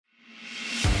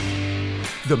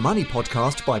The Money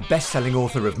Podcast by best-selling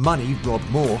author of Money, Rob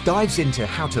Moore, dives into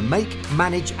how to make,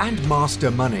 manage and master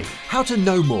money. How to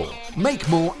know more, make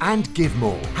more and give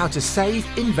more. How to save,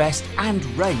 invest and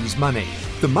raise money.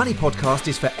 The Money Podcast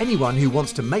is for anyone who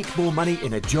wants to make more money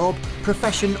in a job,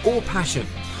 profession or passion.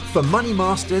 For money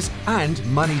masters and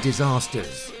money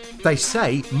disasters. They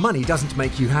say money doesn't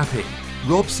make you happy.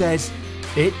 Rob says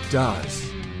it does.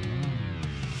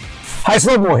 Hi, it's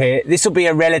Rob Moore here. This will be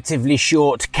a relatively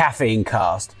short caffeine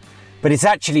cast, but it's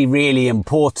actually really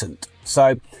important.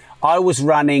 So I was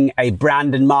running a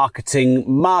brand and marketing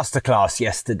masterclass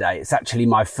yesterday. It's actually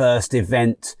my first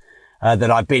event that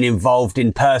I've been involved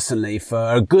in personally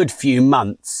for a good few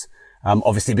months,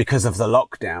 obviously because of the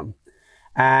lockdown.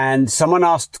 And someone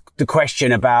asked the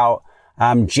question about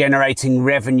generating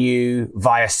revenue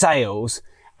via sales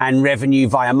and revenue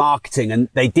via marketing, and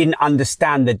they didn't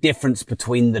understand the difference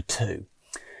between the two.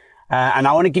 And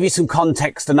I want to give you some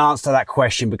context and answer that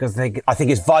question because I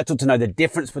think it's vital to know the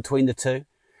difference between the two.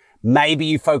 Maybe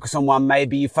you focus on one,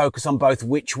 maybe you focus on both.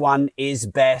 Which one is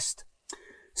best?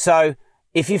 So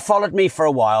if you followed me for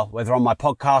a while, whether on my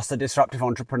podcast, The Disruptive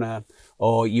Entrepreneur,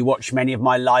 or you watch many of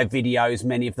my live videos,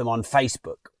 many of them on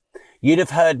Facebook, you'd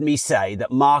have heard me say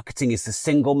that marketing is the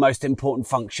single most important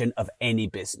function of any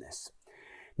business.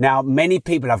 Now, many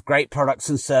people have great products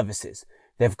and services.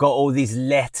 They've got all these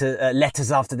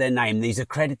letters after their name, these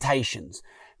accreditations.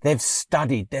 They've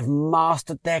studied, they've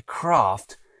mastered their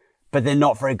craft, but they're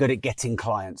not very good at getting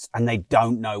clients and they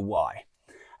don't know why.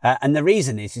 And the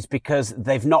reason is because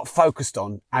they've not focused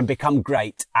on and become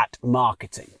great at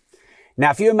marketing. Now,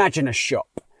 if you imagine a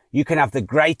shop, you can have the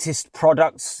greatest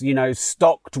products,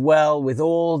 stocked well with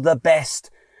all the best.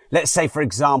 Let's say, for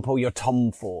example, you're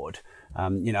Tom Ford,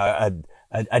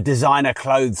 a designer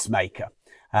clothes maker,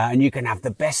 and you can have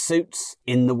the best suits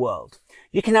in the world.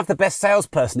 You can have the best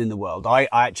salesperson in the world. I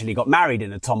actually got married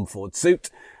in a Tom Ford suit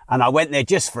and I went there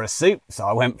just for a suit. So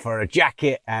I went for a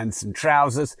jacket and some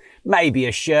trousers, maybe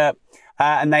a shirt,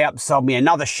 and they upsold me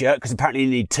another shirt because apparently you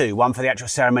need two, one for the actual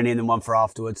ceremony and then one for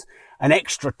afterwards, an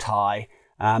extra tie,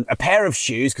 a pair of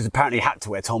shoes because apparently you had to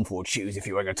wear Tom Ford shoes if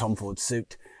you're wearing a Tom Ford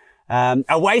suit.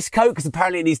 A waistcoat, because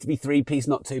apparently it needs to be 3-piece,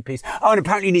 not 2-piece. Oh, and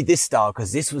apparently you need this style,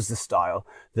 because this was the style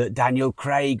that Daniel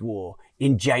Craig wore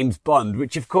in James Bond,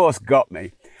 which of course got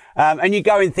me. And you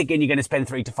go in thinking you're going to spend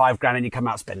 3 to 5 grand and you come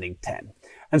out spending 10.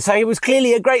 And so he was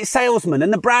clearly a great salesman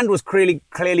and the brand was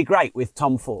clearly great with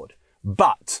Tom Ford.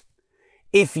 But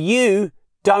if you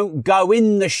don't go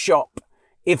in the shop,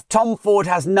 if Tom Ford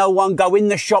has no one go in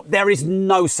the shop, there is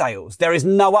no sales. There is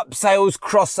no upsales,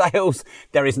 cross sales.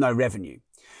 There is no revenue.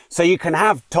 So you can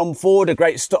have Tom Ford, a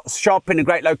great shop in a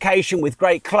great location with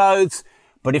great clothes.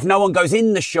 But if no one goes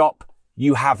in the shop,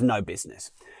 you have no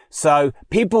business. So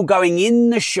people going in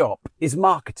the shop is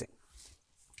marketing.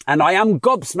 And I am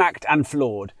gobsmacked and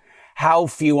floored how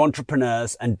few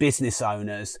entrepreneurs and business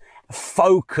owners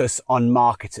focus on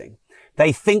marketing.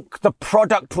 They think the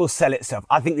product will sell itself.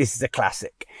 I think this is a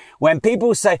classic. When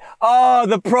people say, oh,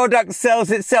 the product sells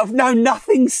itself. No,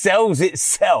 nothing sells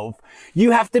itself.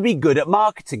 You have to be good at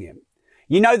marketing it.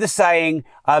 You know the saying,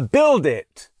 build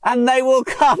it and they will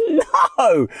come.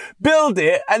 No, build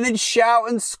it and then shout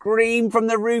and scream from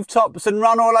the rooftops and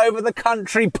run all over the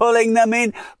country, pulling them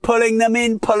in, pulling them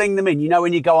in, pulling them in. You know,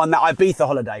 when you go on that Ibiza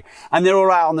holiday and they're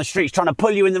all out on the streets trying to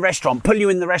pull you in the restaurant, pull you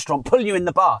in the restaurant, pull you in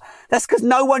the bar. That's because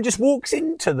no one just walks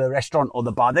into the restaurant or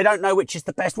the bar. They don't know which is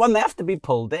the best one. They have to be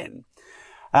pulled in.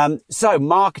 So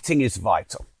marketing is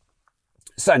vital.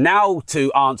 So now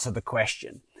to answer the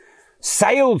question.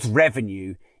 Sales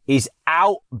revenue is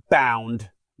outbound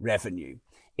revenue.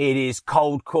 It is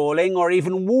cold calling or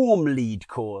even warm lead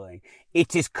calling.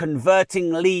 It is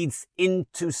converting leads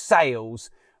into sales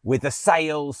with a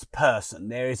salesperson.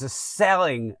 There is a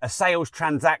sales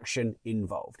transaction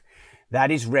involved. That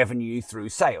is revenue through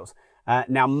sales.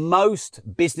 Now,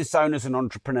 most business owners and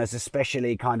entrepreneurs,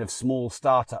 especially kind of small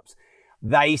startups,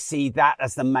 they see that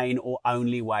as the main or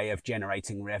only way of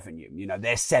generating revenue. You know,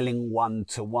 they're selling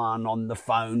one-to-one on the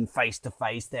phone,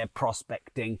 face-to-face, they're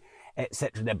prospecting,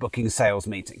 etc. They're booking sales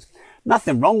meetings.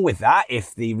 Nothing wrong with that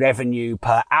if the revenue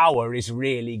per hour is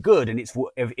really good and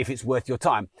if it's worth your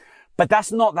time. But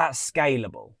that's not that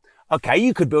scalable. Okay,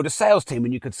 you could build a sales team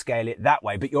and you could scale it that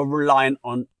way, but you're reliant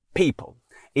on people.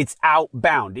 It's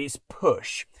outbound, it's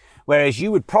push. Whereas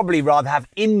you would probably rather have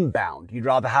inbound, you'd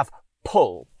rather have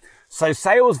pull. So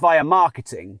sales via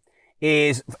marketing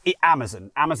is Amazon.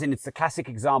 Amazon is the classic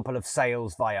example of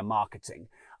sales via marketing,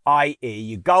 i.e.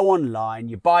 you go online,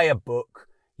 you buy a book,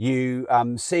 You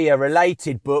see a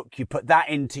related book, you put that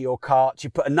into your cart, you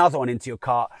put another one into your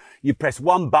cart, you press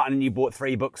one button and you bought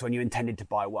 3 books when you intended to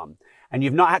buy one. And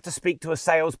you've not had to speak to a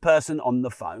salesperson on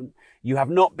the phone. You have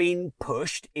not been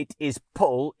pushed. It is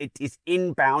pull. It is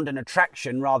inbound and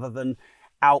attraction rather than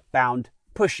outbound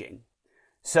pushing.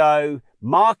 So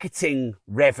marketing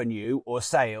revenue or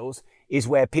sales is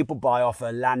where people buy off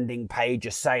a landing page,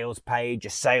 a sales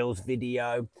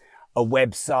video, a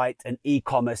website, an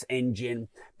e-commerce engine.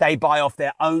 They buy off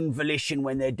their own volition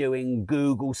when they're doing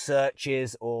Google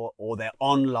searches or they're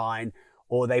online,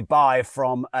 or they buy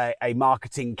from a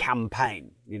marketing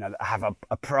campaign, that have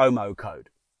a promo code.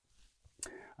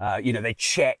 They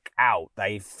check out,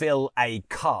 they fill a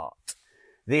cart.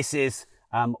 This is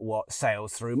what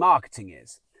sales through marketing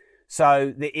is.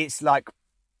 So it's like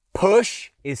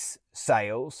push is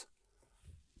sales,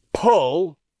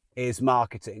 pull is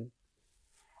marketing,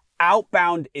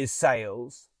 outbound is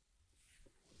sales,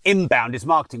 inbound is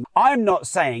marketing. I'm not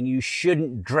saying you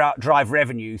shouldn't drive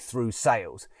revenue through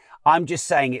sales. I'm just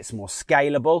saying it's more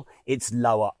scalable, it's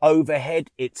lower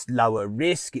overhead, it's lower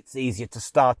risk, it's easier to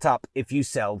start up if you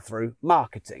sell through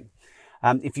marketing.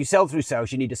 If you sell through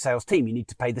sales, you need a sales team. You need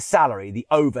to pay the salary, the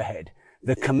overhead,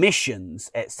 the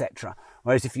commissions, etc.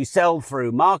 Whereas if you sell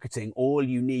through marketing, all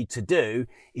you need to do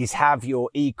is have your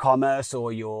e-commerce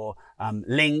or your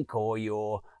link or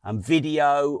your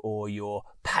video or your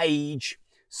page,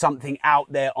 something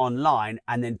out there online,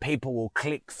 and then people will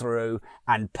click through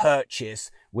and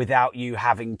purchase without you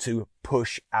having to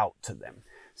push out to them.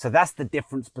 So that's the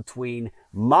difference between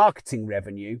marketing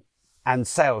revenue and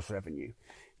sales revenue.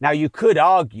 Now, you could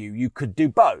argue you could do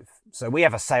both. So we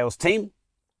have a sales team.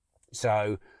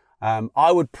 So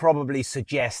I would probably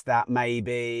suggest that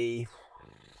maybe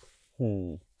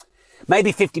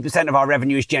 50% of our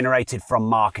revenue is generated from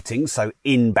marketing, so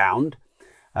inbound.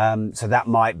 So that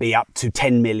might be up to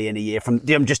 10 million a year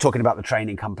I'm just talking about the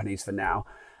training companies for now.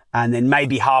 And then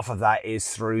maybe half of that is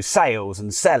through sales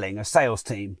and selling, a sales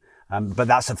team. But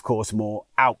that's, of course, more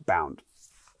outbound.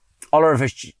 Oliver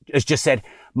has just said,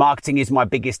 marketing is my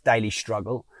biggest daily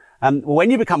struggle.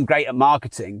 When you become great at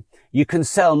marketing, you can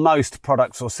sell most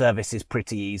products or services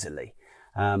pretty easily.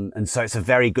 And so it's a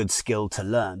very good skill to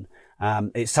learn.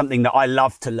 It's something that I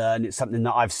love to learn. It's something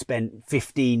that I've spent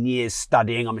 15 years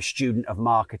studying. I'm a student of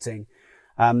marketing.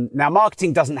 Now,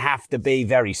 marketing doesn't have to be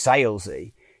very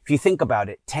salesy. If you think about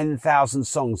it, 10,000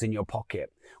 songs in your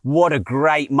pocket. What a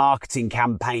great marketing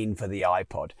campaign for the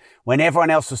iPod. When everyone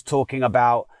else was talking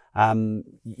about,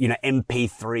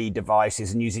 MP3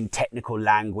 devices and using technical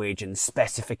language and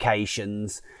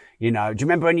specifications, do you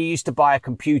remember when you used to buy a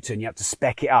computer and you had to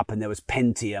spec it up and there was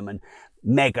Pentium and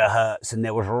megahertz and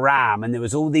there was RAM and there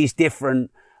was all these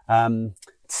different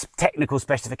technical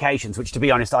specifications, which, to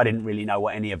be honest, I didn't really know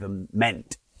what any of them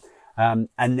meant. And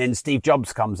then Steve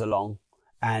Jobs comes along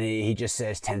and he just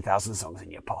says 10,000 songs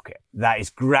in your pocket. That is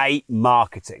great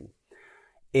marketing.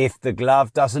 If the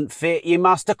glove doesn't fit, you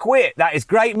must have quit. That is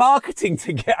great marketing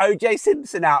to get O.J.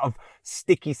 Simpson out of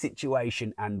sticky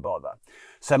situation and bother.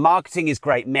 So marketing is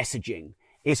great messaging.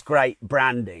 It's great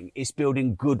branding. It's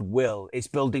building goodwill. It's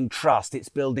building trust. It's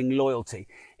building loyalty.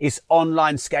 It's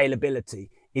online scalability.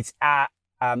 It's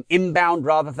inbound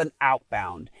rather than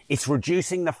outbound. It's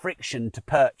reducing the friction to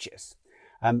purchase.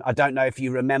 I don't know if you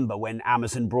remember when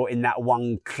Amazon brought in that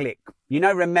one click.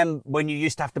 Remember when you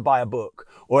used to have to buy a book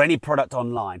or any product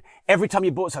online? Every time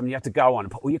you bought something, you had to go on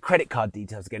and put all your credit card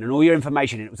details again and all your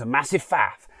information in. It was a massive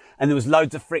faff and there was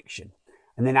loads of friction.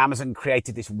 And then Amazon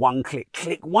created this one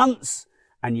click once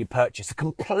and you purchase. It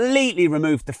completely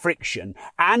removed the friction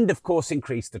and, of course,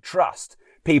 increased the trust.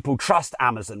 People trust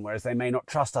Amazon, whereas they may not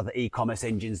trust other e-commerce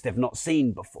engines they've not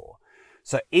seen before.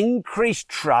 So increased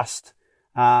trust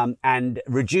and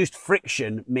reduced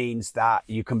friction means that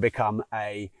you can become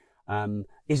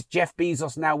is Jeff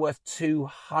Bezos now worth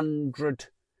 200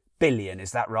 billion?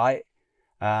 Is that right?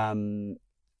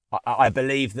 I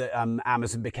believe that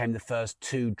Amazon became the first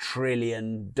 $2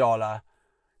 trillion.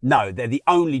 No, they're the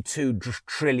only $2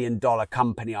 trillion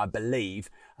company, I believe.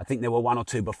 I think there were one or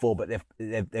two before, but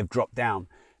they've dropped down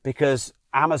because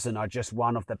Amazon are just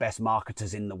one of the best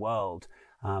marketers in the world.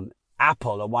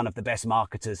 Apple are one of the best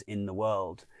marketers in the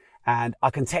world. And I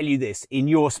can tell you this, in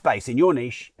your space, in your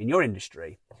niche, in your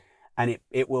industry, and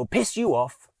it will piss you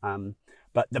off,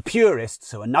 but the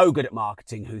purists who are no good at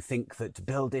marketing, who think that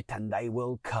build it and they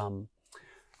will come,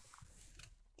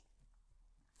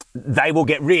 they will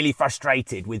get really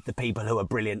frustrated with the people who are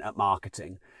brilliant at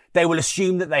marketing. They will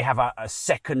assume that they have a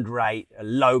second-rate, a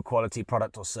low-quality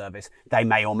product or service. They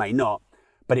may or may not,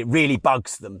 but it really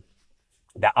bugs them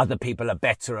that other people are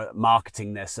better at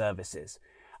marketing their services.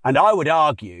 And I would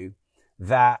argue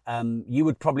that you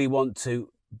would probably want to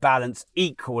balance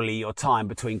equally your time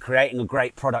between creating a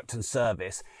great product and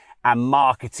service and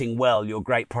marketing well your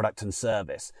great product and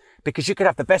service. Because you could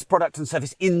have the best product and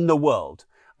service in the world,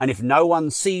 and if no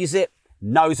one sees it,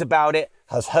 knows about it,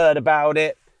 has heard about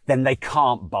it, then they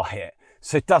can't buy it.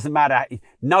 So it doesn't matter.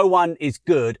 No one is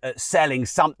good at selling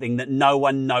something that no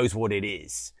one knows what it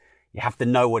is. You have to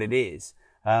know what it is.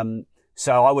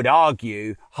 So I would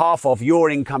argue half of your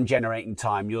income generating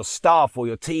time, your staff or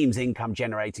your team's income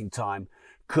generating time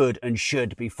could and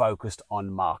should be focused on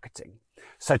marketing.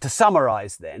 So to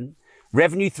summarize then,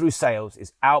 revenue through sales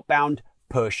is outbound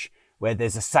push where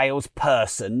there's a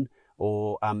salesperson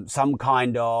or some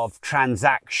kind of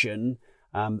transaction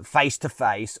face to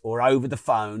face or over the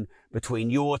phone between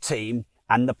your team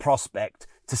and the prospect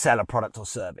to sell a product or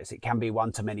service. It can be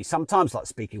one-to-many sometimes, like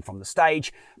speaking from the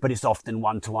stage, but it's often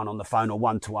one-to-one on the phone or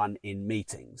one-to-one in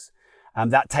meetings.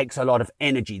 That takes a lot of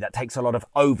energy. That takes a lot of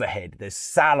overhead. There's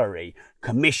salary,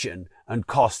 commission, and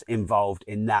cost involved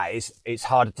in that. It's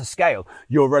harder to scale.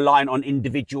 You're relying on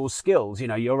individual skills.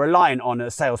 You're relying on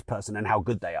a salesperson and how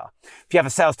good they are. If you have a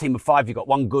sales team of 5, you've got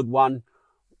one good one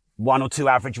or two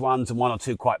average ones, and 1 or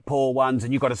 2 quite poor ones,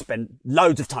 and you've got to spend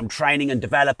loads of time training and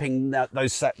developing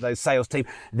those sales team.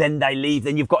 Then they leave.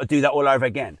 Then you've got to do that all over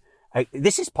again.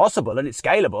 This is possible and it's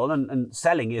scalable, and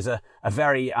selling is a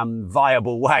very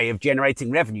viable way of generating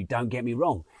revenue. Don't get me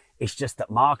wrong. It's just that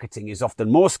marketing is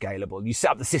often more scalable. You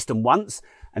set up the system once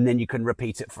and then you can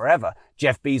repeat it forever.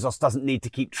 Jeff Bezos doesn't need to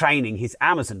keep training his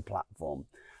Amazon platform.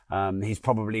 He's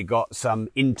probably got some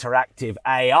interactive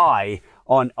AI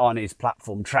on his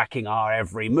platform tracking our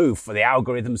every move for the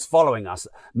algorithms following us,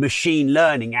 machine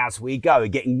learning as we go,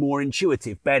 getting more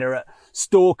intuitive, better at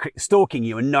stalking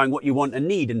you and knowing what you want and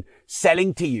need and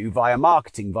selling to you via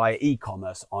marketing, via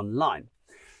e-commerce online.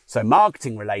 So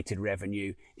marketing related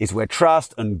revenue is where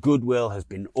trust and goodwill has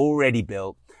been already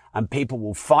built, and people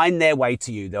will find their way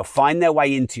to you. They'll find their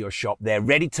way into your shop. They're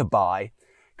ready to buy.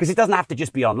 Because it doesn't have to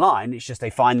just be online. It's just they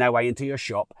find their way into your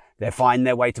shop. They find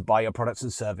their way to buy your products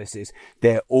and services.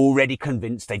 They're already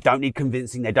convinced. They don't need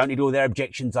convincing. They don't need all their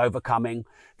objections overcoming.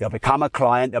 They'll become a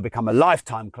client. They'll become a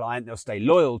lifetime client. They'll stay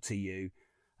loyal to you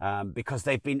because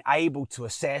they've been able to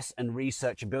assess and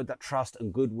research and build that trust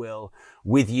and goodwill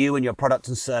with you and your product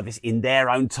and service in their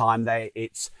own time.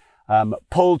 It's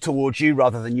pulled towards you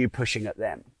rather than you pushing at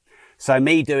them. So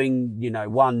me doing,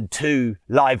 1, 2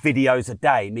 live videos a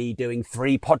day, me doing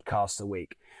 3 podcasts a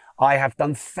week. I have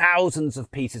done thousands of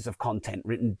pieces of content,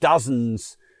 written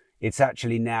dozens. It's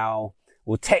actually now,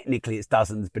 well, technically it's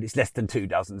dozens, but it's less than 2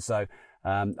 dozen. So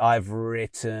I've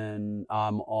written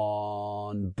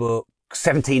on book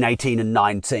 17, 18 and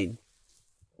 19.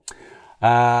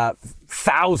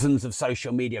 Thousands of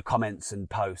social media comments and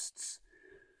posts.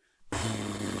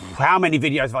 How many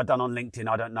videos have I done on LinkedIn?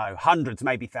 I don't know. Hundreds,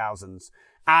 maybe thousands,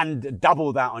 and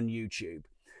double that on YouTube.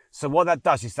 So what that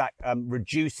does is that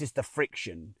reduces the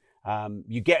friction.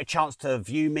 You get a chance to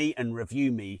view me and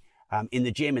review me in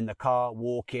the gym, in the car,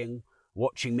 walking,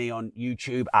 watching me on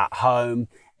YouTube, at home,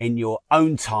 in your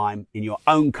own time, in your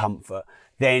own comfort.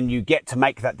 Then you get to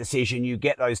make that decision. You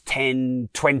get those 10,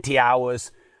 20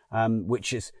 hours,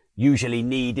 which is usually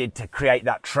needed to create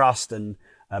that trust and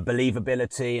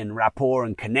believability and rapport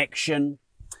and connection.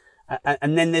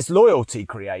 And then there's loyalty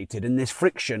created and there's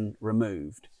friction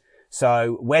removed.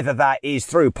 So whether that is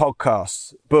through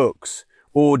podcasts, books,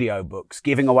 audio books,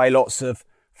 giving away lots of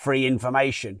free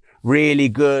information, really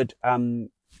good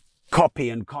copy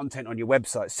and content on your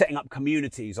website, setting up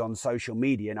communities on social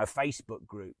media, Facebook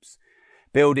groups,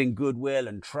 building goodwill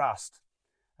and trust,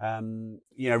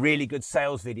 really good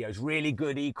sales videos, really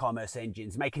good e-commerce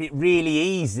engines, making it really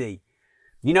easy.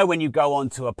 When you go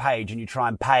onto a page and you try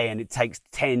and pay and it takes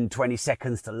 10, 20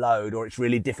 seconds to load, or it's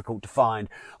really difficult to find,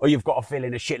 or you've got to fill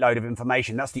in a shitload of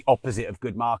information, that's the opposite of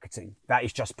good marketing. That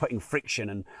is just putting friction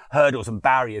and hurdles and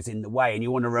barriers in the way, and you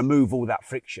want to remove all that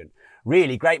friction.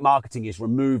 Really, great marketing is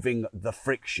removing the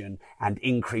friction and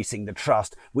increasing the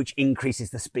trust, which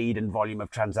increases the speed and volume of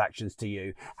transactions to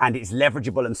you. And it's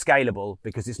leverageable and scalable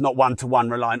because it's not one-to-one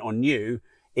reliant on you.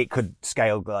 It could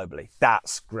scale globally.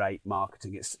 That's great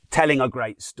marketing. It's telling a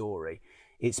great story.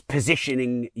 It's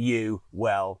positioning you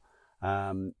well.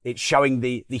 It's showing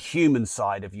the human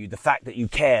side of you, the fact that you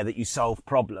care, that you solve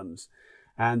problems.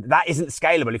 And that isn't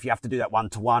scalable if you have to do that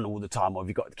one-to-one all the time, or if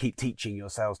you've got to keep teaching your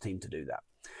sales team to do that.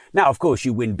 Now, of course,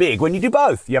 you win big when you do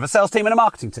both. You have a sales team and a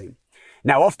marketing team.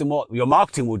 Now, often what your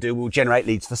marketing will generate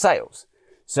leads for sales.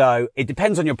 So it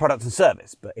depends on your product and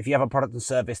service. But if you have a product and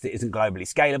service that isn't globally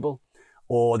scalable,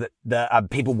 or that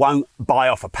people won't buy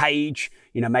off a page.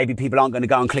 You know, maybe people aren't going to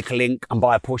go and click a link and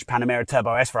buy a Porsche Panamera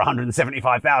Turbo S for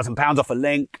 £175,000 off a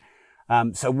link.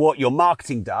 So what your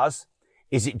marketing does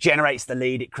is it generates the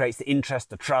lead, it creates the interest,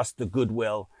 the trust, the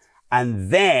goodwill,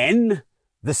 and then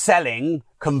the selling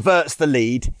converts the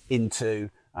lead into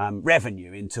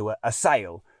revenue, into a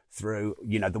sale through,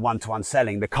 you know, the one-to-one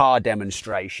selling, the car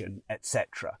demonstration,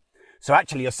 etc. So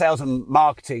actually your sales and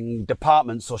marketing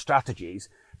departments or strategies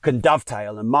can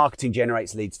dovetail, and marketing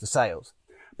generates leads for sales.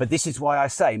 But this is why I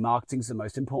say marketing is the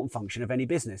most important function of any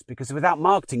business, because without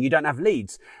marketing, you don't have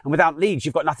leads. And without leads,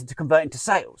 you've got nothing to convert into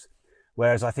sales.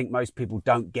 Whereas I think most people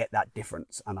don't get that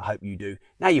difference. And I hope you do.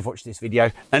 Now you've watched this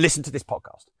video and listened to this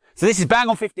podcast. So this is bang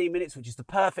on 15 minutes, which is the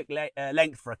perfect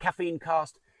length for a caffeine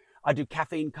cast. I do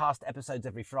caffeine cast episodes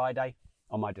every Friday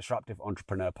on my Disruptive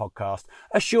Entrepreneur podcast.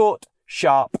 A short,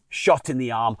 sharp shot in the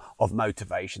arm of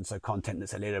motivation. So content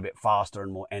that's a little bit faster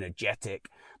and more energetic,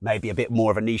 maybe a bit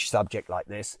more of a niche subject like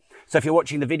this. So if you're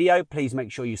watching the video, please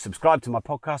make sure you subscribe to my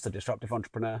podcast, The Disruptive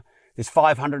Entrepreneur. There's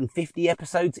 550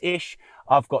 episodes-ish.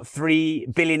 I've got 3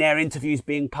 billionaire interviews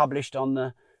being published on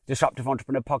the Disruptive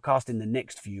Entrepreneur podcast in the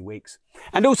next few weeks.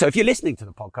 And also, if you're listening to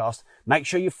the podcast, make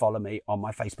sure you follow me on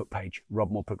my Facebook page,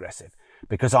 Rob Moore Progressive,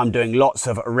 because I'm doing lots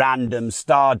of random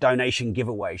star donation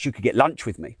giveaways. You could get lunch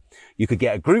with me. You could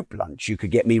get a group lunch. You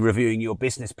could get me reviewing your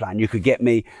business plan. You could get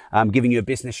me giving you a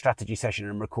business strategy session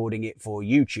and recording it for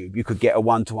YouTube. You could get a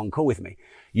one-to-one call with me.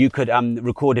 You could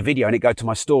record a video and it go to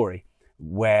my story,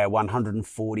 where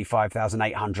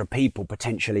 145,800 people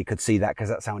potentially could see that, because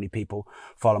that's how many people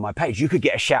follow my page. You could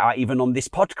get a shout out even on this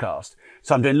podcast.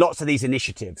 So I'm doing lots of these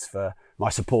initiatives for my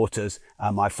supporters,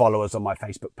 my followers on my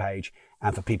Facebook page,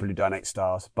 and for people who donate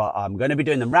stars. But I'm going to be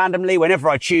doing them randomly whenever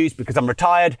I choose, because I'm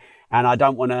retired and I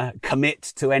don't want to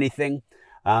commit to anything.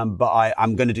 But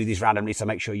I'm going to do these randomly. So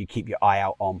make sure you keep your eye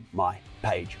out on my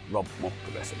page, Rob Moore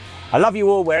Progressive. I love you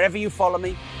all wherever you follow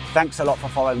me. Thanks a lot for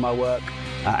following my work.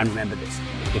 And remember this,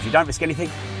 if you don't risk anything,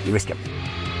 you risk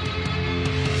everything.